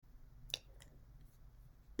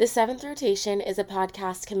The Seventh Rotation is a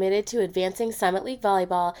podcast committed to advancing Summit League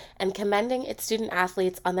volleyball and commending its student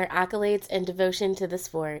athletes on their accolades and devotion to the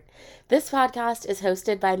sport. This podcast is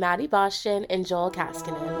hosted by Maddie Boston and Joel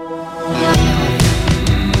Kaskinen.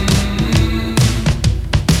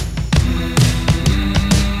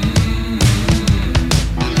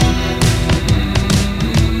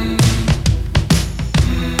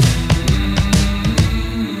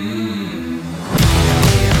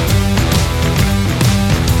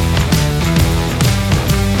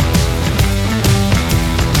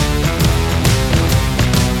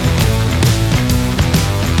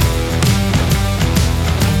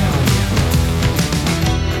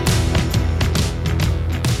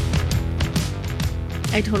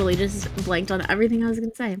 I totally just blanked on everything I was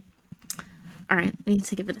going to say. All right, I need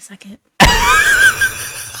to give it a second.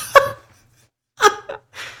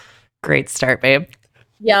 Great start, babe.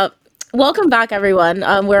 Yep. Welcome back, everyone.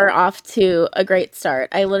 We're off to a great start.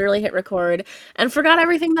 I literally hit record and forgot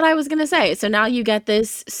everything that I was going to say. So now you get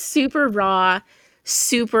this super raw,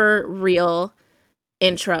 super real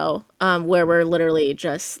intro where we're literally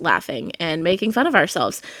just laughing and making fun of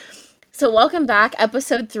ourselves. So welcome back,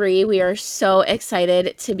 episode 3. We are so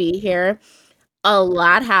excited to be here. A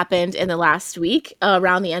lot happened in the last week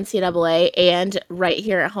around the NCAA and right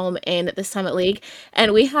here at home in the Summit League.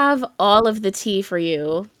 And we have all of the tea for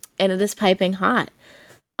you, and it is piping hot.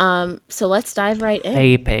 So let's dive right in.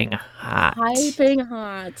 Piping hot. Piping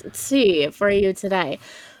hot. Let's see for you today.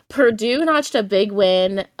 Purdue notched a big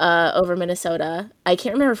win over Minnesota. I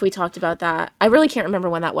can't remember if we talked about that. I really can't remember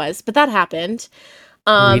when that was, but that happened.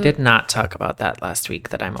 We did not talk about that last week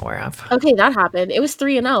that I'm aware of. Okay, that happened. It was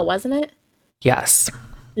 3-0, wasn't it? Yes.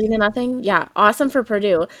 3-0? Yeah, awesome for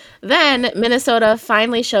Purdue. Then Minnesota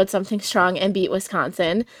finally showed something strong and beat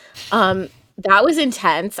Wisconsin. That was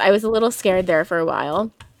intense. I was a little scared there for a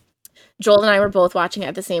while. Joel and I were both watching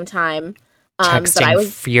at the same time. Texting but I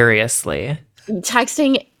was furiously.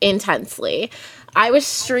 Texting intensely. I was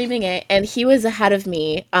streaming it, and he was ahead of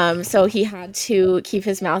me, so he had to keep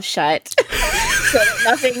his mouth shut. So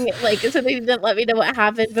they didn't let me know what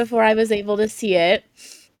happened before I was able to see it.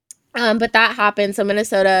 But that happened, so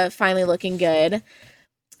Minnesota finally looking good.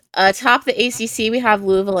 Top the ACC, we have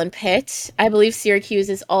Louisville and Pitt. I believe Syracuse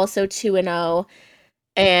is also 2-0,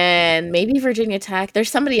 and maybe Virginia Tech.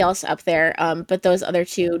 There's somebody else up there, but those other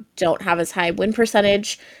two don't have as high win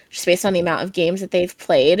percentage, just based on the amount of games that they've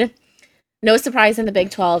played. No surprise in the Big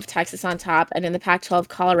 12, Texas on top, and in the Pac-12,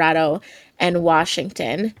 Colorado and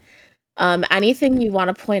Washington. Anything you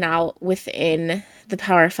want to point out within the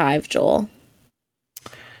Power 5, Joel?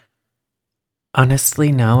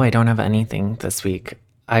 Honestly, no, I don't have anything this week.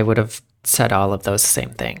 I would have said all of those same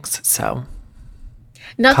things. So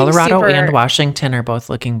Colorado and Washington are both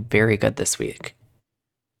looking very good this week.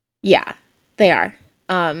 Yeah, they are.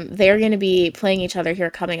 They're going to be playing each other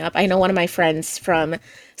here coming up. I know one of my friends from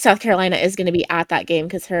South Carolina is going to be at that game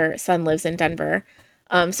because her son lives in Denver.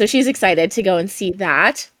 So she's excited to go and see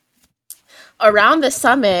that. Around the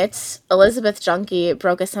Summit, Elizabeth Junkie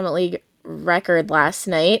broke a Summit League record last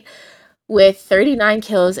night with 39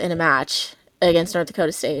 kills in a match against North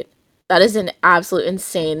Dakota State. That is an absolute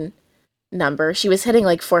insane number. She was hitting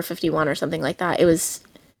like 451 or something like that. It was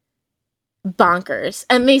bonkers.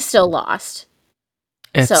 And they still lost.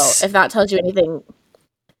 So if that tells you anything.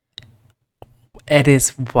 It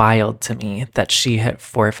is wild to me that she hit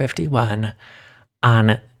 451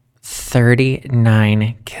 on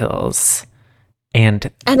 39 kills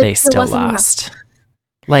and they still lost.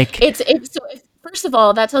 First of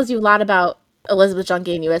all, that tells you a lot about Elizabeth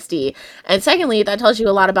Junkie and USD. And secondly, that tells you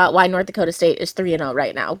a lot about why North Dakota State is 3-0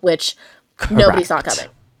 right now, which nobody saw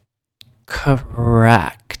coming.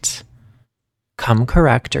 Correct. Come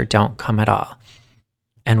correct or don't come at all.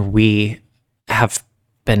 And we have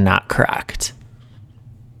been not correct.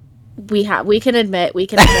 We can admit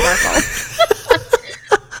our fault.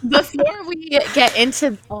 Before we get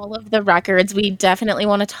into all of the records, we definitely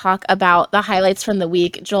want to talk about the highlights from the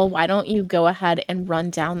week. Joel, why don't you go ahead and run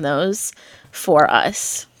down those for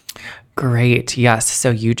us? Great. Yes. So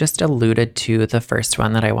you just alluded to the first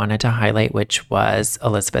one that I wanted to highlight, which was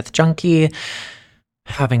Elizabeth Junkie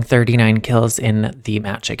having 39 kills in the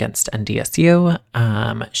match against NDSU.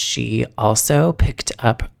 She also picked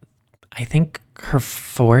up, I think, her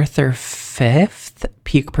 4th or 5th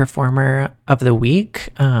peak performer of the week.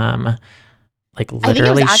 Literally, I think it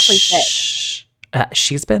was actually 5th.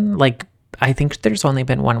 She's been I think there's only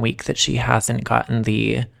been 1 week that she hasn't gotten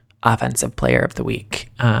the offensive player of the week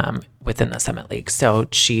within the Summit League. So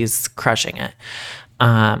she's crushing it.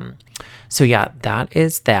 So yeah, that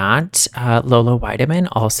is that. Lola Weideman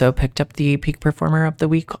also picked up the Peak Performer of the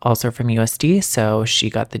Week, also from USD. So she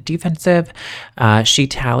got the defensive. She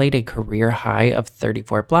tallied a career high of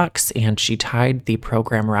 34 blocks, and she tied the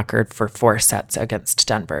program record for 4 sets against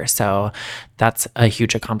Denver. So that's a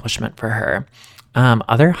huge accomplishment for her.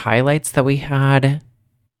 Other highlights that we had,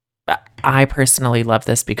 I personally love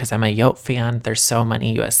this because I'm a Yote fan. There's so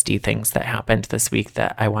many USD things that happened this week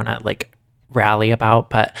that I want to rally about,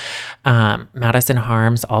 but Madison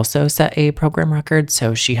Harms also set a program record.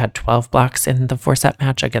 So she had 12 blocks in the 4-set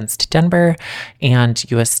match against Denver, and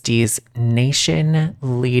USD's nation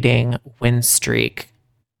leading win streak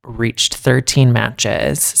reached 13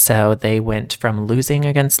 matches. So they went from losing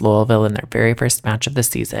against Louisville in their very first match of the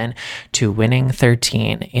season to winning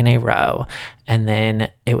 13 in a row. And then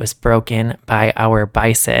it was broken by our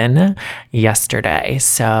Bison yesterday.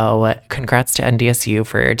 So congrats to NDSU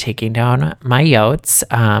for taking down my Yotes.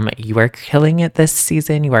 You are killing it this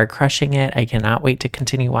season. You are crushing it. I cannot wait to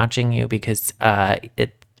continue watching you because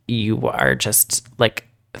you are just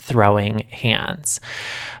throwing hands.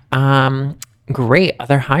 Great.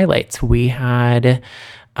 Other highlights. We had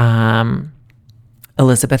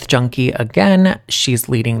Elizabeth Junkie again. She's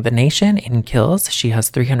leading the nation in kills. She has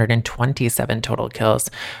 327 total kills,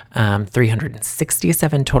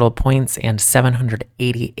 367 total points, and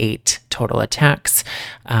 788 total attacks.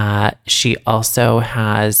 She also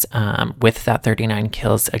has, with that 39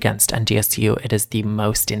 kills against NDSU, it is the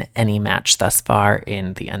most in any match thus far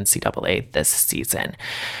in the NCAA this season.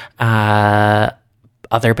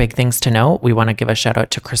 Other big things to note, we want to give a shout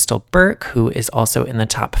out to Crystal Burke, who is also in the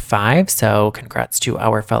top 5. So congrats to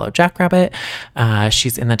our fellow Jackrabbit.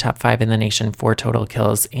 She's in the top 5 in the nation for total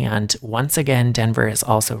kills. And once again, Denver is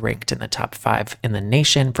also ranked in the top 5 in the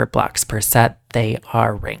nation for blocks per set. They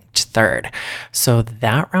are ranked 3rd. So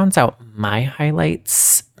that rounds out my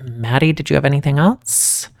highlights. Maddie, did you have anything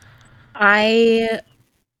else? I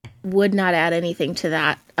would not add anything to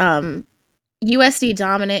that. USD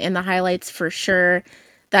dominant in the highlights for sure.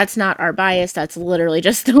 That's not our bias. That's literally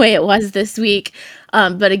just the way it was this week.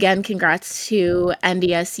 But again, congrats to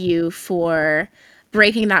NDSU for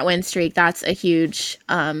breaking that win streak. That's a huge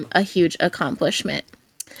accomplishment.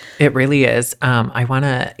 It really is. I want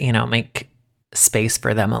to, make space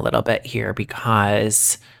for them a little bit here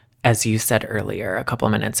because, as you said earlier, a couple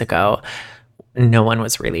minutes ago, no one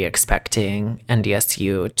was really expecting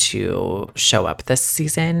NDSU to show up this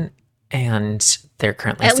season. And they're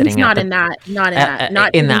currently at sitting least not in that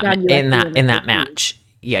match.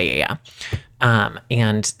 Yeah.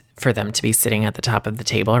 And for them to be sitting at the top of the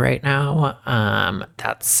table right now,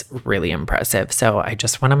 that's really impressive. So I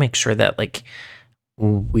just want to make sure that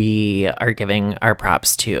we are giving our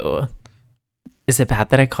props to. Is it bad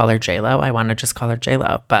that I call her J-Lo? I want to just call her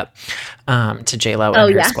J-Lo, but to J-Lo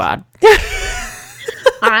and her squad.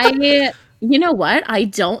 You know what? I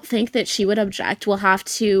don't think that she would object. We'll have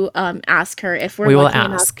to ask her if we're lucky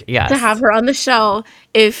enough to have her on the show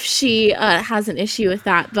if she has an issue with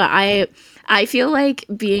that. But I feel like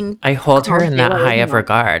I hold her in that high of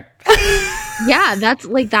regard. Yeah,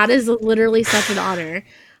 that is literally such an honor.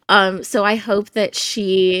 So I hope that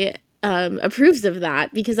she approves of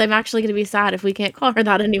that because I'm actually going to be sad if we can't call her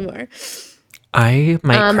that anymore. I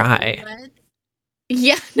might cry.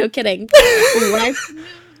 Yeah, no kidding. Let's move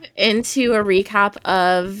into a recap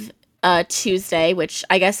of Tuesday, which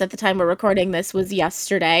I guess at the time we're recording this was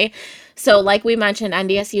yesterday. So like we mentioned,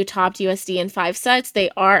 NDSU topped USD in 5 sets. They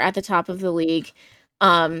are at the top of the league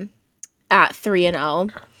at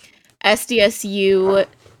 3-0. SDSU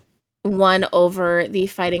won over the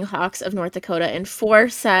Fighting Hawks of North Dakota in 4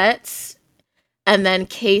 sets. And then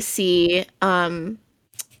KC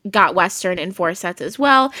got Western in 4 sets as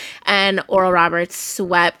well, and Oral Roberts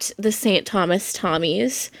swept the St. Thomas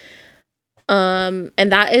Tommies. And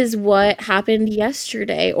that is what happened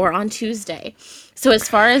yesterday or on Tuesday. So as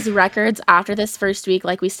far as records after this first week,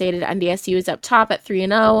 like we stated, NDSU is up top at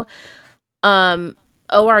 3-0.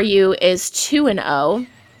 ORU is 2-0.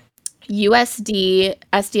 USD,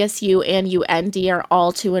 SDSU, and UND are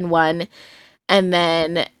all 2-1. And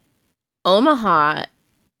then Omaha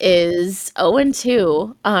is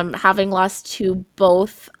 0-2, having lost to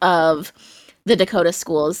both of the Dakota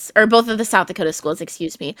schools, or both of the South Dakota schools,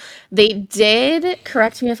 excuse me. They did,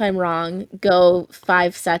 correct me if I'm wrong, go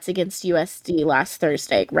 5 sets against USD last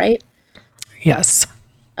Thursday, right? Yes.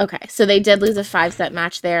 Okay, so they did lose a 5-set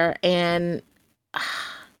match there, and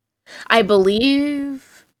I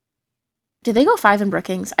believe, did they go 5 in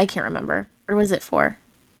Brookings? I can't remember. Or was it 4?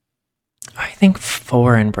 I think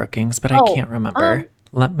 4 in Brookings, but I can't remember.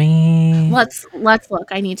 Let's look.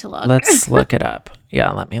 I need to look. Let's look it up.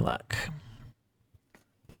 Yeah, let me look.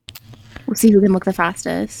 We'll see who can look the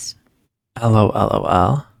fastest.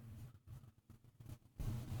 LOL.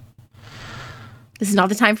 This is not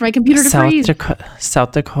the time for my computer to freeze.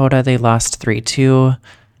 South Dakota, they lost 3-2.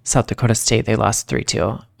 South Dakota State, they lost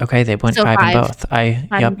 3-2. Okay, they went 5 in both.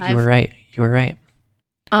 You were right.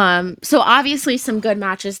 So obviously some good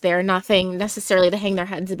matches there, nothing necessarily to hang their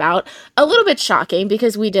heads about. A little bit shocking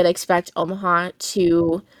because we did expect Omaha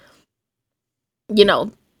to,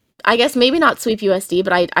 I guess maybe not sweep USD,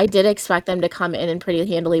 but I did expect them to come in and pretty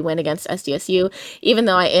handily win against SDSU, even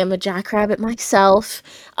though I am a Jackrabbit myself,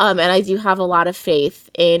 and I do have a lot of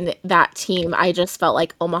faith in that team. I just felt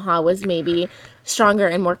like Omaha was maybe stronger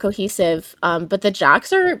and more cohesive, but the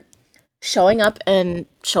Jacks are showing up and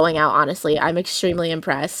showing out, honestly. I'm extremely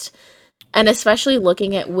impressed, and especially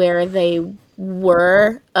looking at where they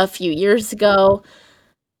were a few years ago,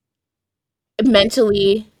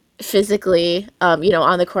 mentally, physically, on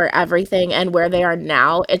the court, everything, and where they are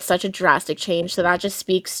now, it's such a drastic change. So that just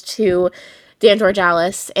speaks to Dan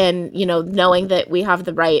Dorjalis and, knowing that we have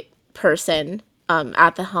the right person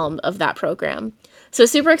at the helm of that program. So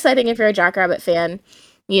super exciting if you're a Jackrabbit fan.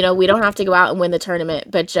 We don't have to go out and win the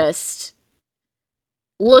tournament, but just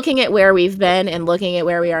looking at where we've been and looking at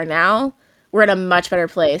where we are now, we're in a much better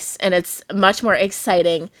place, and it's much more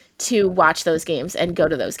exciting to watch those games and go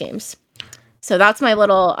to those games. So that's my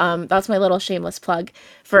little shameless plug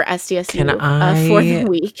for SDSU for the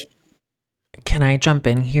week. Can I jump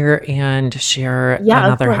in here and share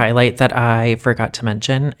another highlight that I forgot to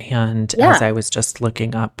mention? And as I was just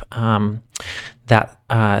looking up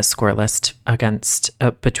that score list against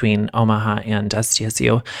between Omaha and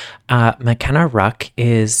SDSU, McKenna Ruck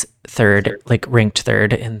is ranked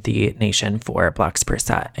third in the nation for blocks per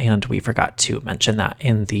set, and we forgot to mention that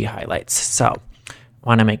in the highlights. So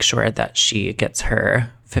want to make sure that she gets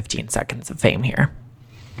her 15 seconds of fame here.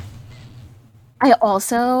 I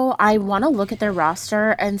want to look at their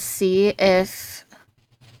roster and see if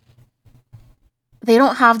they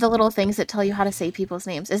don't have the little things that tell you how to say people's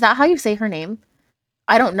names. Is that how you say her name?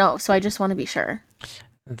 I don't know, so I just want to be sure.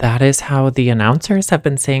 That is how the announcers have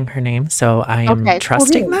been saying her name, so I am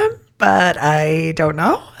trusting them, but I don't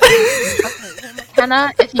know. McKenna,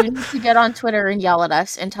 if you need to get on Twitter and yell at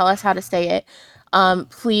us and tell us how to say it,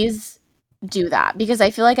 please do that, because I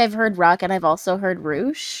feel like I've heard Ruck and I've also heard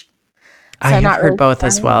Roosh. So I have heard both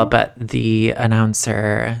as well, but the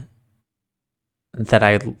announcer that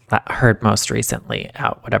I heard most recently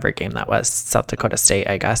at whatever game that was, South Dakota State,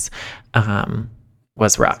 I guess,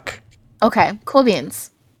 was Ruck. Okay, cool beans.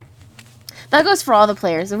 That goes for all the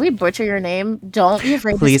players. If we butcher your name, don't be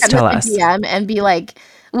afraid to send us a DM and be like,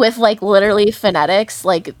 with literally phonetics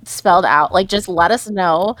spelled out. Just let us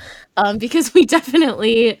know, because we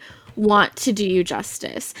definitely want to do you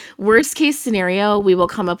justice. Worst case scenario, we will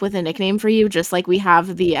come up with a nickname for you, just like we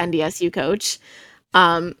have the NDSU coach.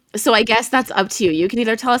 So I guess that's up to you. You can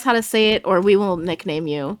either tell us how to say it, or we will nickname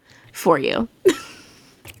you for you.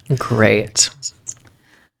 Great.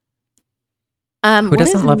 Who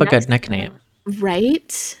doesn't love a good nickname?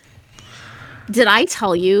 Right? Did I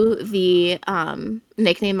tell you the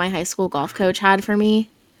nickname my high school golf coach had for me?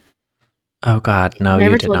 Oh, God, no,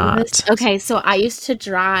 you did not. Okay, so I used to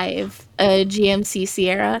drive a GMC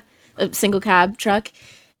Sierra, a single cab truck,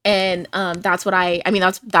 and that's what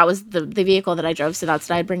that was the vehicle that I drove, so that's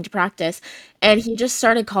what I'd bring to practice. And he just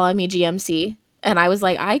started calling me GMC, and I was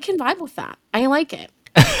like, I can vibe with that. I like it.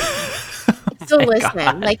 So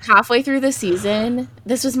listen, halfway through the season,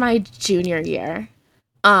 this was my junior year,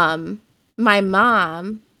 my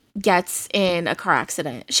mom gets in a car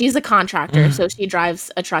accident. She's a contractor, so she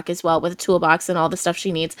drives a truck as well with a toolbox and all the stuff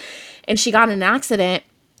she needs. And she got in an accident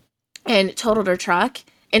and totaled her truck,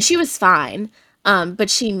 and she was fine. But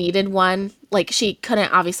she needed one. She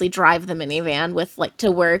couldn't obviously drive the minivan with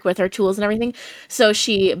to work with her tools and everything. So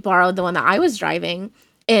she borrowed the one that I was driving,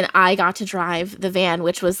 and I got to drive the van,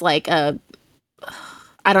 which was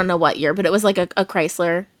I don't know what year, but it was a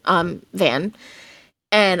Chrysler van.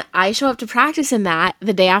 And I show up to practice in that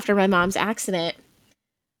the day after my mom's accident.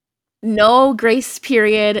 No grace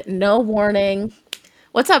period, no warning.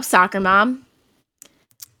 What's up, soccer mom?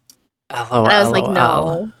 LOL. And I was like,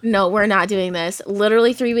 no, we're not doing this.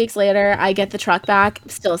 Literally 3 weeks later, I get the truck back,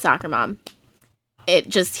 still a soccer mom.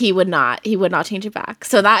 He would not change it back.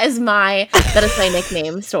 So that is my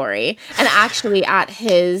nickname story. And actually at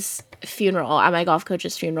his funeral, at my golf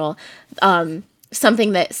coach's funeral,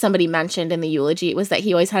 something that somebody mentioned in the eulogy was that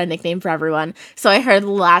he always had a nickname for everyone. So I heard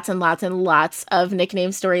lots and lots and lots of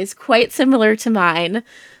nickname stories quite similar to mine.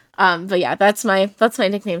 But yeah, that's my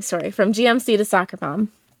nickname story, from GMC to soccer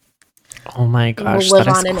mom. Oh my gosh, that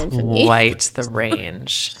is quite the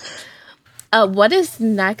range. What is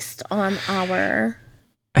next on our...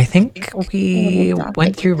 I think we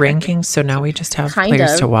went through rankings, so now we just have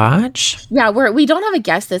players to watch. Yeah, we don't have a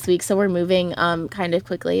guest this week, so we're moving kind of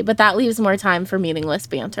quickly, but that leaves more time for meaningless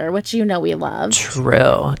banter, which we love.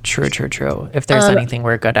 True. If there's anything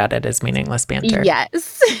we're good at, it is meaningless banter.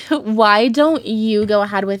 Yes. Why don't you go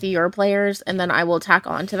ahead with your players, and then I will tack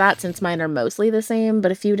on to that, since mine are mostly the same, but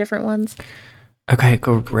a few different ones. Okay,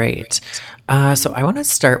 great. So I want to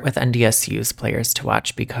start with NDSU's players to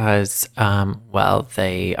watch because,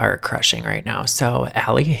 they are crushing right now. So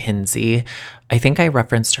Allie Hinsey, I think I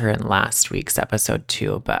referenced her in last week's episode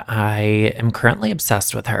too, but I am currently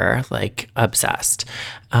obsessed with her, like obsessed.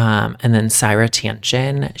 And then Syra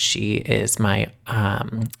Tanchin, she is my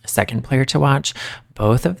second player to watch.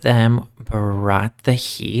 Both of them brought the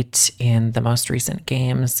heat in the most recent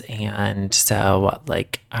games. And so,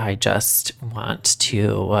 I just want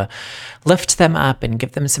to lift them up and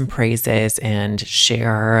give them some praises and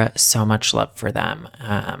share so much love for them.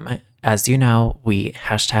 As you know, we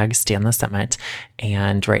 #Stan the Summit.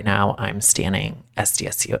 And right now I'm standing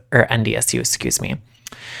NDSU, excuse me.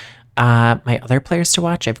 My other players to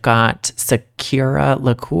watch, I've got Sakira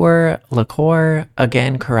Lacour,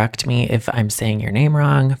 again, correct me if I'm saying your name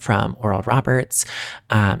wrong, from Oral Roberts,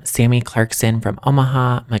 Sammy Clarkson from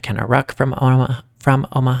Omaha, McKenna Ruck from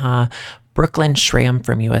Omaha, Brooklyn Schramm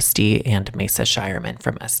from USD, and Mesa Shireman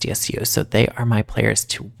from SDSU. So they are my players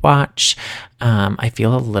to watch. I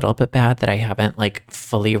feel a little bit bad that I haven't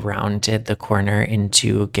fully rounded the corner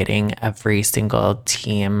into getting every single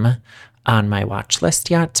team on my watch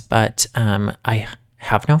list yet, but I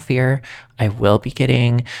have no fear. I will be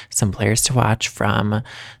getting some players to watch from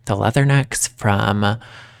the Leathernecks, from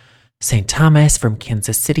St. Thomas, from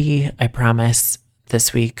Kansas City. I promise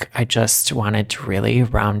this week I just wanted to really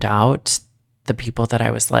round out the people that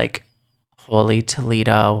I was like, holy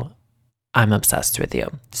Toledo, I'm obsessed with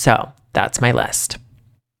you. So that's my list.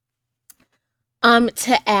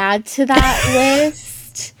 To add to that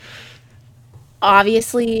list,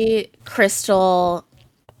 obviously, Crystal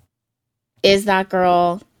is that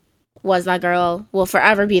girl, was that girl, will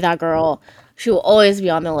forever be that girl. She will always be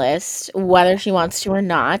on the list, whether she wants to or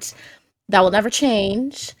not. That will never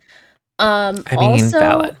change.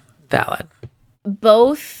 Valid.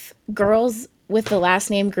 Both girls with the last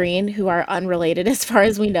name Green, who are unrelated as far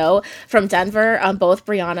as we know, from Denver, both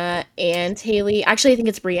Brianna and Haley. Actually, I think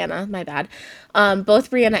it's Brianna, my bad.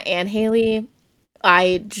 Both Brianna and Haley,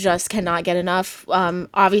 I just cannot get enough.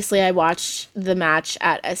 Obviously, I watched the match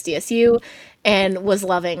at SDSU and was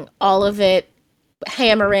loving all of it.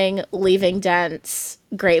 Hammering, leaving Dents,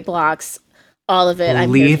 great blocks, all of it.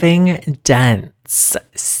 Leaving Dents.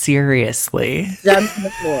 Seriously. Dents on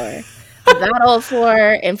the floor. That old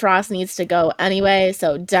floor, and Frost needs to go anyway,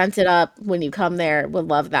 so dent it up when you come there. Would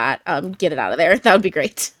love that. Get it out of there. That would be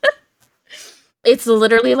great. It's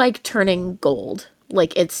literally like turning gold.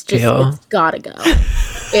 It's gotta go.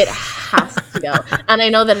 It has to go. And I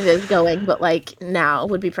know that it is going, but now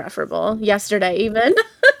would be preferable. Yesterday even.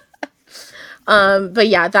 But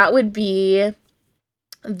yeah, that would be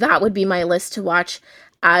my list to watch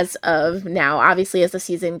as of now. Obviously, as the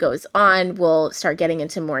season goes on, we'll start getting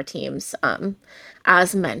into more teams,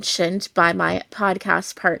 as mentioned by my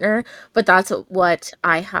podcast partner. But that's what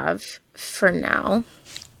I have for now.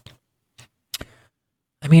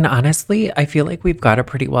 I mean, honestly, I feel like we've got a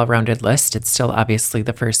pretty well-rounded list. It's still obviously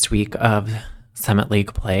the first week of Summit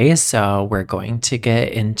League play, so we're going to get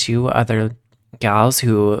into other gals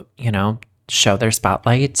who, show their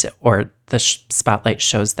spotlight, or the spotlight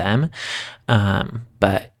shows them.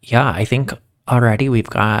 But yeah, I think already we've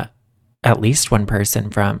got at least one person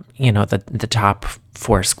from, the top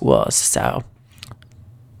 4 schools. So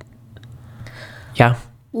yeah.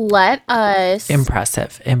 Let us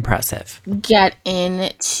impressive get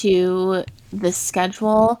into the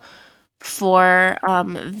schedule for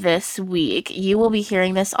this week. You will be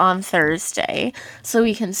hearing this on Thursday, so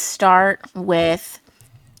we can start with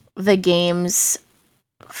the games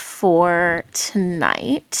for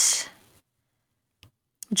tonight.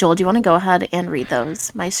 Joel, do you want to go ahead and read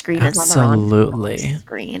those? My screen is on the wrong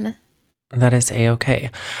screen. That is A-okay.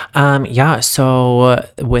 So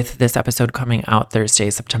with this episode coming out Thursday,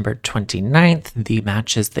 September 29th, the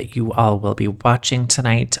matches that you all will be watching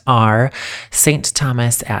tonight are St.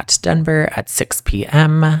 Thomas at Denver at 6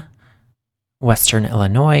 p.m., Western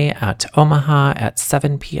Illinois at Omaha at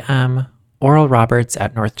 7 p.m., Oral Roberts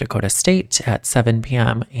at North Dakota State at 7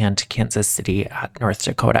 p.m., and Kansas City at North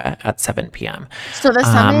Dakota at 7 p.m. So the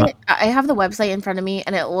Summit, I have the website in front of me,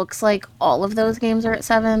 and it looks like all of those games are at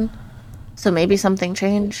 7. So maybe something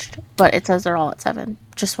changed, but it says they're all at 7.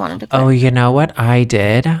 Just wanted to clarify. Oh, you know what I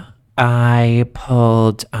did? I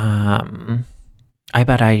pulled, I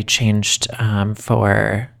bet I changed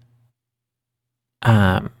for,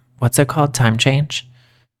 what's it called? Time change?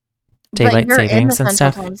 Daylight you're in the savings and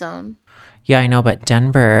Central stuff. Time Zone. Yeah, I know, but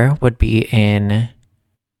Denver would be in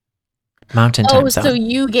Mountain Time Zone. So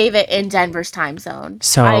you gave it in Denver's time zone.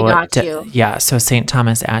 So I got you. Yeah, so St.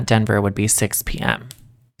 Thomas at Denver would be 6 p.m.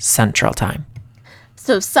 Central Time.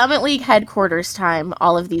 So Summit League headquarters time,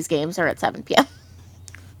 all of these games are at 7 p.m.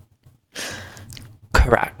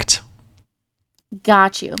 Correct.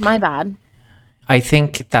 Got you. My bad. I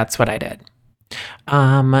think that's what I did.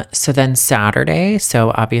 So then Saturday,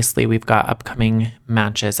 so obviously we've got upcoming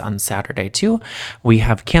matches on Saturday too. We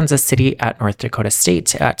have Kansas City at North Dakota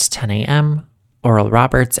State at 10 a.m., Oral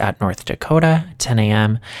Roberts at North Dakota, 10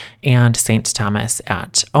 a.m., and St. Thomas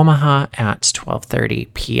at Omaha at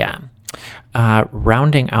 12:30 p.m.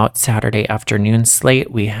 Rounding out Saturday afternoon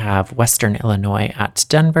slate, we have Western Illinois at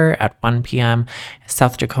Denver at 1 p.m.,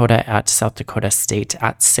 South Dakota at South Dakota State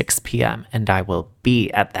at 6 p.m., and I will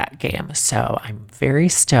be at that game. So I'm very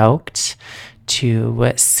stoked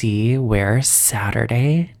to see where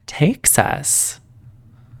Saturday takes us.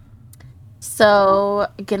 So,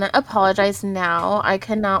 gonna apologize now. I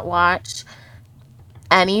cannot watch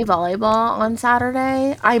any volleyball on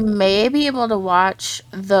Saturday. I may be able to watch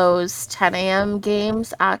those 10 a.m.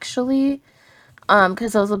 games actually,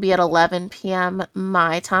 because those will be at 11 p.m.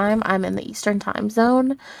 my time. I'm in the Eastern time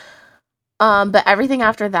zone. But everything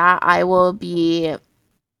after that, I will be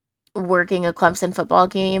working a Clemson football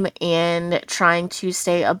game and trying to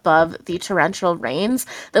stay above the torrential rains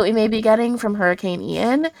that we may be getting from Hurricane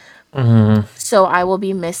Ian. So I will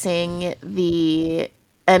be missing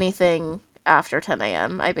anything after 10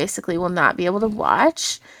 a.m. I basically will not be able to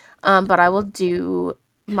watch, but I will do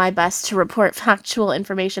my best to report factual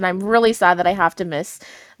information. I'm really sad that I have to miss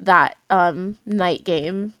that night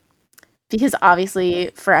game because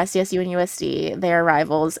obviously for SDSU and USD, they are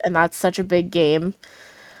rivals, and that's such a big game.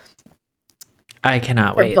 I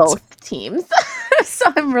cannot for wait. both teams. So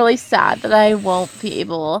I'm really sad that I won't be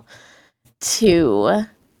able to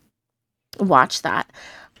watch that.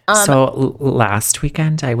 So last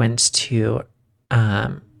weekend I went to,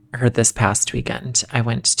 or this past weekend, I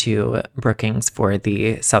went to Brookings for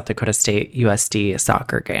the South Dakota State USD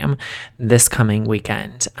soccer game. This coming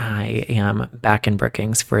weekend, I am back in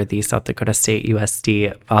Brookings for the South Dakota State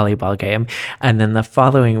USD volleyball game. And then the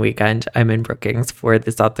following weekend, I'm in Brookings for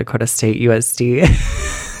the South Dakota State USD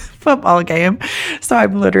football game. So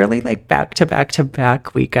I'm literally like back to back to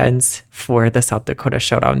back weekends for the South Dakota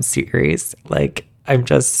Showdown series. Like, I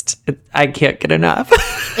can't get enough.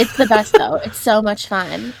 It's the best though. It's so much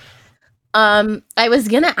fun. I was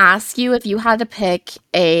gonna ask you if you had to pick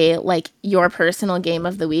your personal game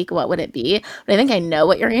of the week, what would it be? But I think I know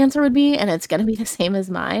what your answer would be, and it's gonna be the same as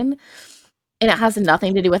mine. And it has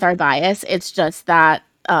nothing to do with our bias. It's just that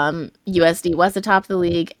USD was the top of the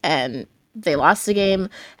league and they lost a game,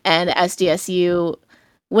 and SDSU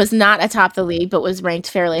was not atop the league but was ranked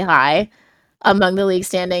fairly high among the league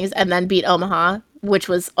standings and then beat Omaha, which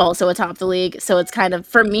was also atop the league. So it's kind of,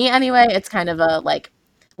 for me anyway, it's kind of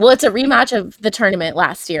it's a rematch of the tournament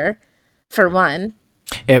last year, for one.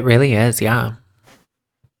 It really is, yeah.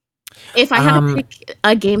 If I had to pick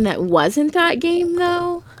a game that wasn't that game,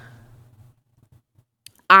 though,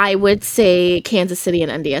 I would say Kansas City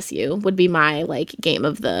and NDSU would be my game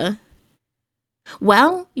of the...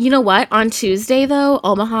 Well, you know what? On Tuesday, though,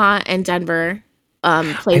 Omaha and Denver play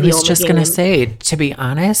the only game. I was just going to say, to be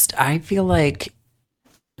honest, I feel like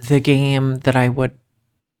the game that I would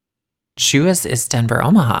choose is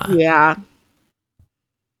Denver-Omaha. Yeah.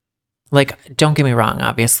 Like, don't get me wrong,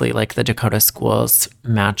 obviously, like, the Dakota schools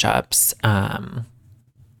matchups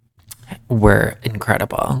were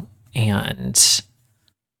incredible. And,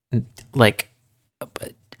 like,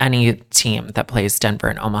 any team that plays Denver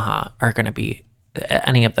and Omaha are going to be,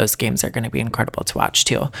 any of those games are going to be incredible to watch,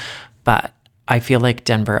 too. But I feel like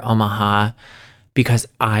Denver-Omaha, because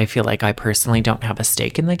I feel like I personally don't have a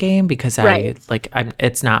stake in the game, because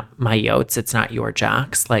it's not my Yotes, it's not your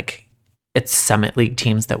Jacks. Like, it's Summit League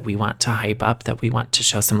teams that we want to hype up, that we want to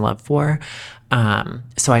show some love for.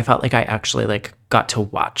 So I felt like I actually got to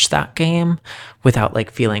watch that game without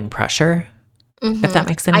feeling pressure. Mm-hmm. If that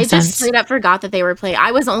makes any sense. I just straight up forgot that they were playing.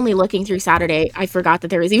 I was only looking through Saturday. I forgot that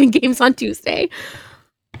there was even games on Tuesday.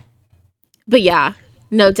 But yeah,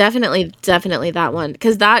 no, definitely that one.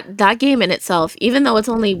 Because that game in itself, even though it's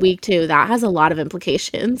only week 2, that has a lot of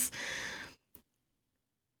implications.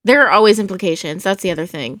 There are always implications. That's the other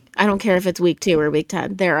thing. I don't care if it's week 2 or week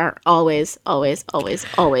 10. There are always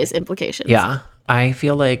implications. Yeah. I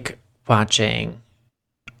feel like watching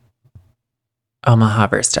Omaha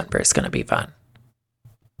versus Denver is going to be fun.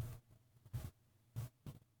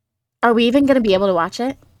 Are we even going to be able to watch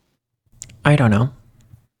it? I don't know.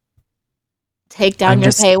 Take down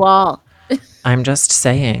your paywall. I'm just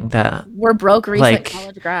saying that we're broke recent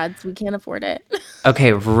college grads. We can't afford it.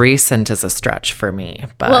 Okay, recent is a stretch for me,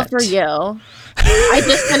 but well, for you, I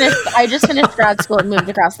just finished grad school and moved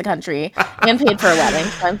across the country and paid for a wedding.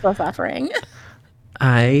 So I'm still suffering.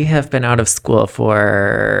 I have been out of school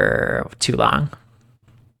for too long.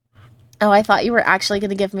 Oh, I thought you were actually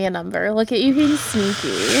going to give me a number. Look at you being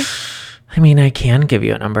sneaky. I mean, I can give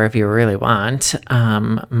you a number if you really want.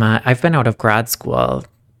 I've been out of grad school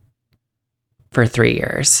for 3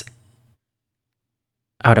 years.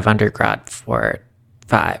 Out of undergrad for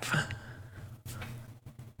 5.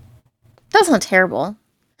 That's not terrible.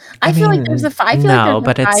 I feel like there's a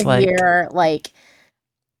 5-year like.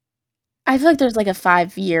 I feel like there's like a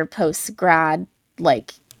 5-year post grad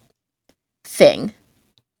like thing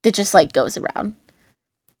that just like goes around.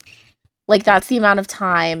 Like that's the amount of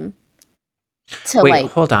time to Wait,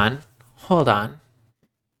 hold on.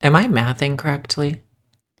 Am I mathing correctly?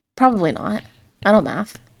 Probably not. I don't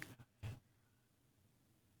math.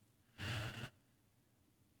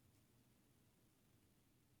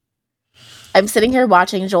 I'm sitting here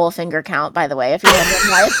watching Joel finger count, by the way, if you're wondering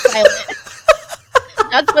why it's silent.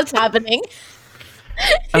 That's what's happening.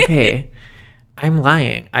 Okay. I'm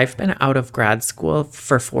lying. I've been out of grad school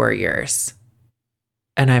for 4 years.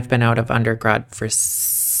 And I've been out of undergrad for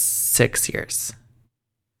 6 years.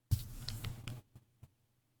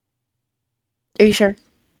 Are you sure?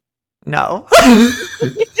 No.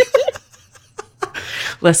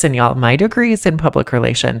 Listen, y'all, my degree is in public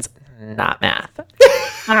relations, not math.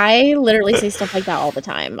 I literally say stuff like that all the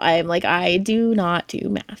time. I'm like, I do not do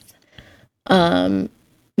math.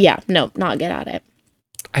 Yeah, no, not good at it.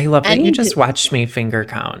 I love that you just watched me finger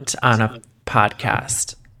count on a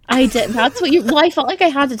podcast. I did. That's what you. Well, I felt like I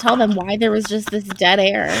had to tell them why there was just this dead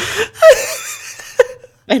air,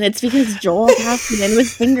 and it's because Joel Cassian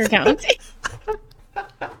was finger counting.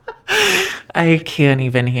 I can't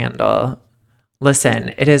even handle.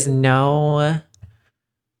 Listen, it is no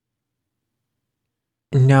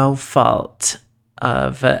fault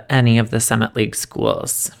of any of the Summit League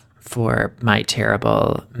schools for my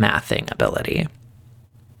terrible mathing ability.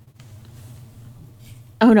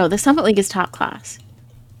 Oh no, the Summit League is top class.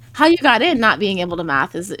 How you got in not being able to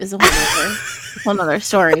math is a whole other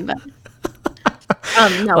story, but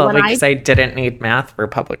no. Well, because I didn't need math for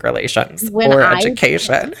public relations or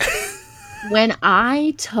education. When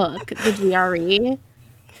I took the GRE,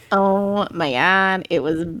 oh my god, it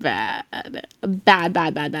was bad.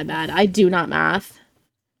 I do not math.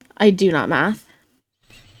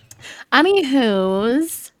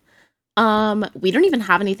 Anywho's, we don't even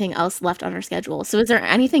have anything else left on our schedule. So is there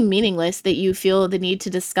anything meaningless that you feel the need to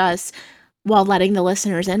discuss while letting the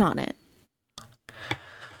listeners in on it?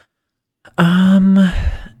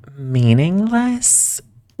 Meaningless?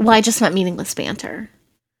 Well, I just meant meaningless banter.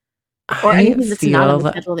 Or anything that's not on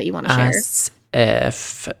the schedule that you want to share. As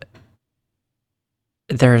if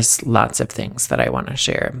there's lots of things that I want to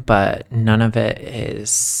share, but none of it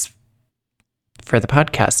is for the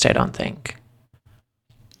podcast, I don't think.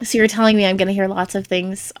 So you're telling me I'm going to hear lots of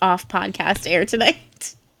things off podcast air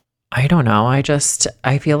tonight? I don't know. I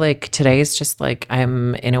feel like today's just like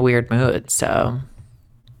I'm in a weird mood, so.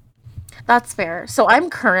 That's fair. So I'm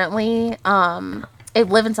currently, I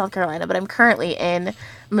live in South Carolina, but I'm currently in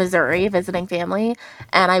Missouri visiting family.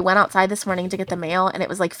 And I went outside this morning to get the mail and it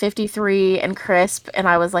was like 53 and crisp. And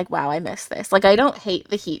I was like, wow, I miss this. Like, I don't hate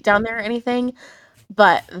the heat down there or anything,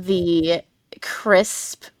 but the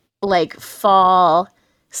crisp, like fall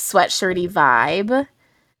sweatshirty vibe,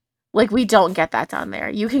 like we don't get that down there.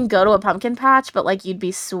 You can go to a pumpkin patch, but like you'd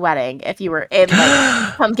be sweating if you were in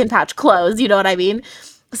like pumpkin patch clothes. You know what I mean?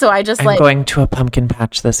 So I'm going to a pumpkin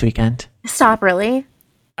patch this weekend. Stop, really?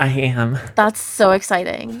 I am. That's so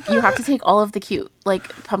exciting. You have to take all of the cute, like,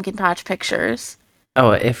 pumpkin patch pictures.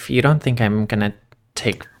 Oh, if you don't think I'm going to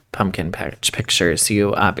take pumpkin patch pictures,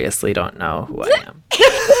 you obviously don't know who I am.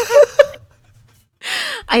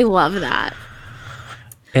 I love that.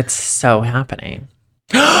 It's so happening.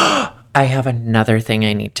 I have another thing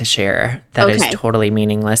I need to share that is totally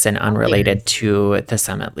meaningless and unrelated to the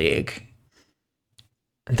Summit League.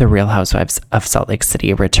 The Real Housewives of Salt Lake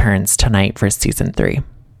City returns tonight for season 3.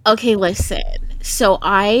 Okay, listen. So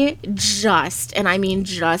I just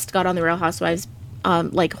got on the Real Housewives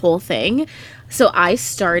like whole thing. So I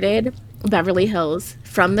started Beverly Hills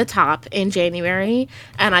from the top in January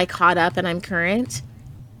and I caught up and I'm current.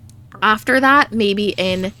 After that, maybe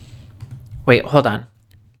in... Wait, hold on.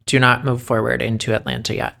 do not move forward into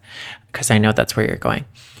Atlanta yet, because I know that's where you're going.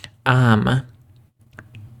 I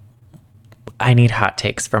need hot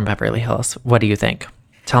takes from Beverly Hills. What do you think?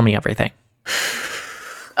 Tell me everything.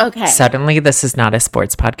 Okay. Suddenly, this is not a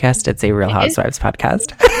sports podcast. It's a Real Housewives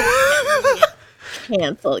podcast.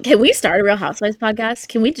 Canceled. Can we start a Real Housewives podcast?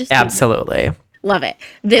 Can we just Absolutely. Love it.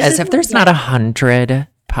 As if there's not 100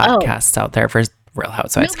 podcasts out there for Real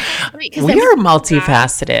Housewives. No, we are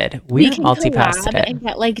multifaceted. We are can multifaceted collab and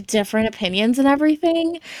get like different opinions and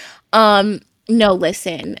everything. No,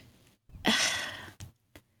 listen.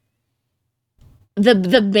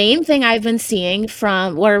 The main thing I've been seeing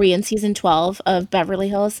from, what are we in season 12 of Beverly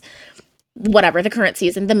Hills? Whatever, the current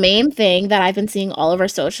season. The main thing that I've been seeing all over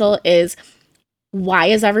social is, why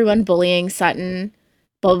is everyone bullying Sutton?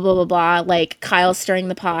 Blah, blah, blah, blah. Like, Kyle's stirring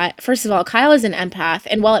the pot. First of all, Kyle is an empath.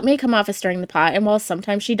 And while it may come off as stirring the pot, and while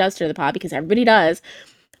sometimes she does stir the pot, because everybody does,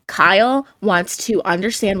 Kyle wants to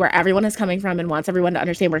understand where everyone is coming from and wants everyone to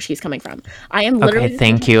understand where she's coming from. I am literally... Okay,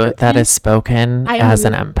 thank you. That is spoken as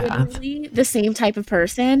an empath. The same type of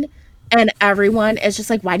person. And everyone is just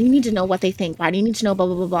like, why do you need to know what they think? Why do you need to know blah,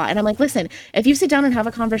 blah, blah, blah? And I'm like, listen, if you sit down and have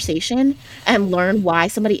a conversation and learn why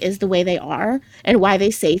somebody is the way they are and why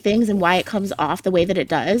they say things and why it comes off the way that it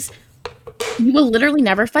does, you will literally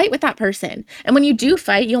never fight with that person. And when you do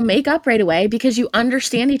fight, you'll make up right away because you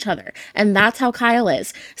understand each other. And that's how Kyle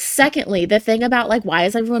is. Secondly, the thing about like, why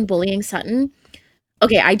is everyone bullying Sutton?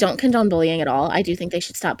 Okay, I don't condone bullying at all. I do think they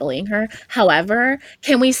should stop bullying her. However,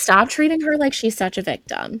 can we stop treating her like she's such a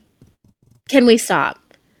victim? Can we stop?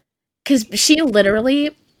 Because she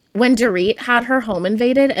literally, when Dorit had her home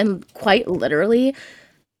invaded and quite literally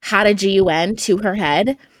had a GUN to her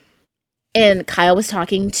head, and Kyle was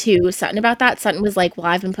talking to Sutton about that, Sutton was like, well,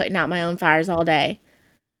 I've been putting out my own fires all day.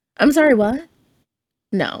 I'm sorry, what?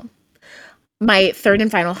 No. My third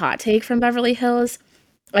and final hot take from Beverly Hills,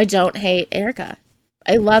 I don't hate Erica.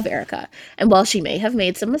 I love Erica. And while she may have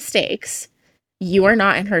made some mistakes, you are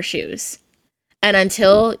not in her shoes. And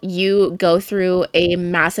until you go through a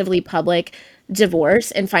massively public divorce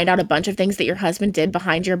and find out a bunch of things that your husband did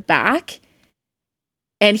behind your back,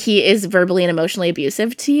 and he is verbally and emotionally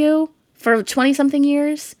abusive to you for 20-something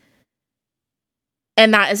years,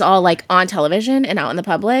 and that is all like on television and out in the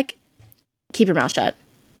public, keep your mouth shut.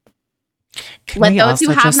 Let those who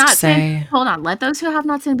have not sinned, hold on, let those who have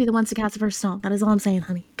not sinned be the ones to cast the first stone. That is all I'm saying,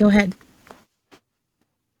 honey. Go ahead.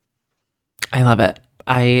 I love it.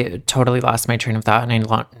 I totally lost my train of thought, and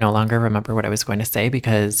I no longer remember what I was going to say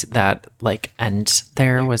because that like end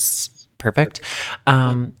there was perfect.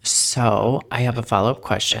 So I have a follow-up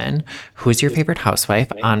question. Who's your favorite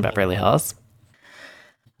housewife on Beverly Hills?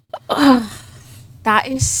 Oh, that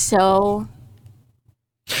is so...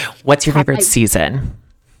 What's your favorite season?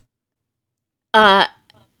 The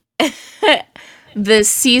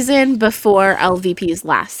season before LVP's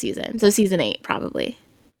last season. So season 8, probably.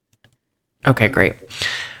 Okay, great.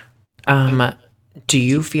 Do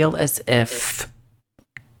you feel as if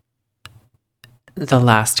the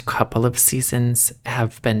last couple of seasons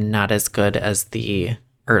have been not as good as the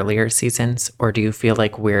earlier seasons, or do you feel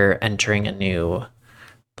like we're entering a new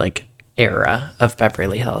like era of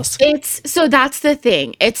Beverly Hills? So that's the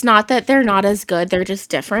thing. It's not that they're not as good, they're just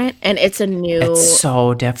different, and it's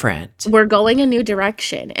so different. We're going a new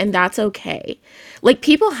direction, and that's okay. Like,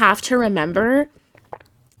 people have to remember,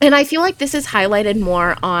 and I feel like this is highlighted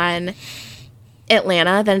more on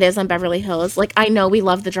Atlanta than it is on Beverly Hills. Like, I know we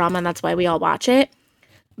love the drama and that's why we all watch it,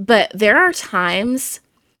 but there are times,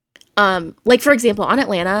 like, for example, on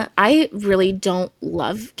Atlanta, I really don't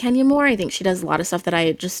love Kenya Moore. I think she does a lot of stuff that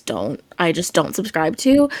I just don't subscribe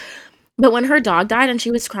to. But when her dog died and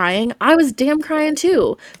she was crying, I was damn crying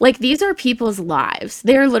too. Like, these are people's lives.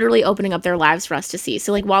 They're literally opening up their lives for us to see.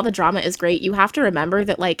 So, like, while the drama is great, you have to remember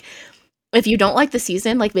that, like, if you don't like the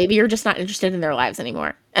season, like, maybe you're just not interested in their lives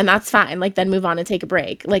anymore. And that's fine. Like, then move on and take a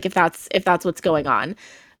break. Like, if that's what's going on.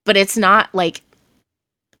 But it's not, like,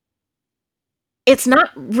 it's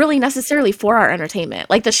not really necessarily for our entertainment.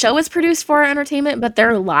 Like, the show is produced for our entertainment, but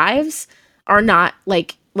their lives are not,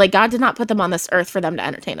 like God did not put them on this earth for them to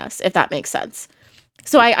entertain us, if that makes sense.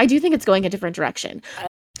 So I do think it's going a different direction.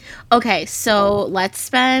 Okay, so let's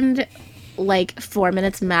spend like 4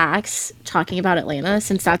 minutes max talking about Atlanta,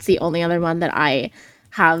 since that's the only other one that I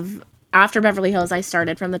have. After Beverly Hills, I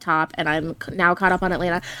started from the top, and I'm now caught up on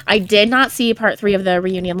Atlanta. I did not see part 3 of the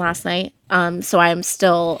reunion last night, so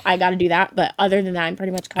I got to do that. But other than that, I'm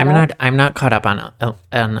pretty much caught up. I'm not caught up on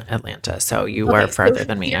Atlanta, so you are farther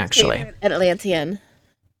than me, actually. Atlantean.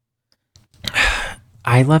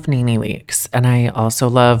 I love Nene Leakes, and I also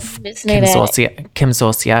love Kim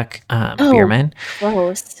Zolciak Bierman.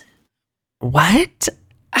 Gross. What?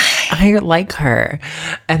 I like her.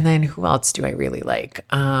 And then who else do I really like?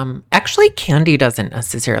 Actually, Candy doesn't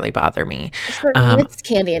necessarily bother me. For me, it's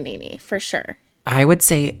Candy and Nene, for sure. I would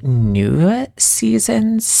say new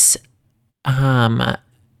seasons,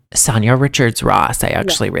 Sonia Richards Ross, I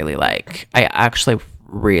actually really like. I actually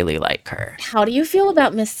really like her. How do you feel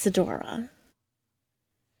about Miss Sedora?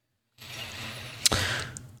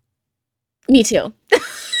 Me too.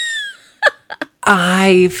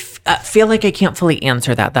 I feel like I can't fully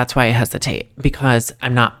answer that. That's why I hesitate, because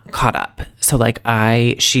I'm not caught up. So like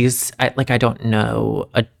I don't know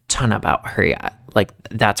a ton about her yet. Like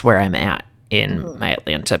that's where I'm at in my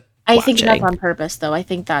Atlanta I watching. think that's on purpose, though. I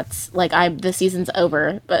think that's like the season's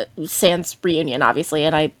over, but sans reunion, obviously,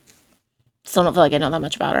 and I still don't feel like I know that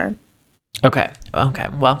much about her. Okay.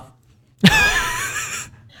 Well,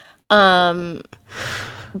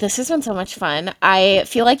 this has been so much fun. I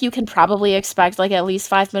feel like you can probably expect like at least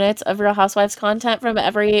 5 minutes of Real Housewives content from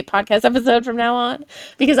every podcast episode from now on,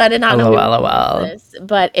 because I did not know this,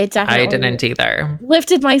 but it definitely I didn't either.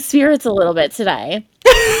 Lifted my spirits a little bit today.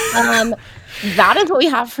 That is what we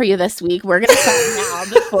have for you this week. We're going to start now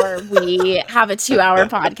before we have a 2-hour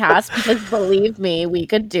podcast, because believe me, we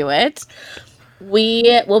could do it.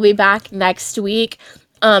 We will be back next week.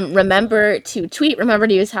 Remember to tweet. Remember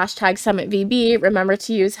to use hashtag SummitVB. Remember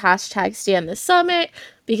to use hashtag #StandTheSummit,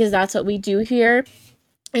 because that's what we do here.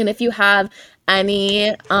 And if you have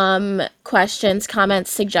any questions,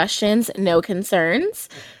 comments, suggestions, no concerns,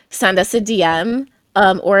 send us a DM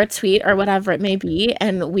or a tweet or whatever it may be,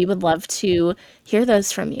 and we would love to hear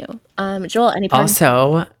those from you. Joel, any parting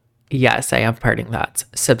Also, yes, I have parting thoughts.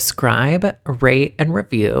 Subscribe, rate, and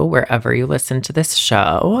review wherever you listen to this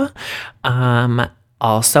show.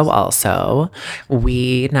 Also,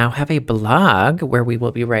 we now have a blog where we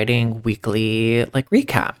will be writing weekly like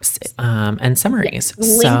recaps and summaries.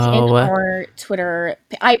 Link in our Twitter.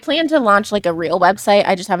 I plan to launch like a real website.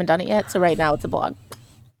 I just haven't done it yet. So right now it's a blog.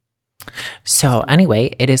 So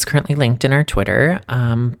anyway, it is currently linked in our Twitter,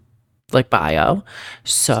 like bio.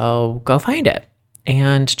 So go find it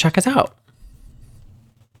and check us out.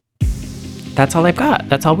 That's all I've got.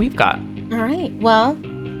 That's all we've got. All right. Well,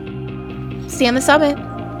 stand the summit.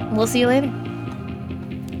 We'll see you later.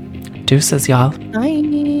 Deuces, y'all.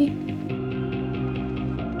 Bye.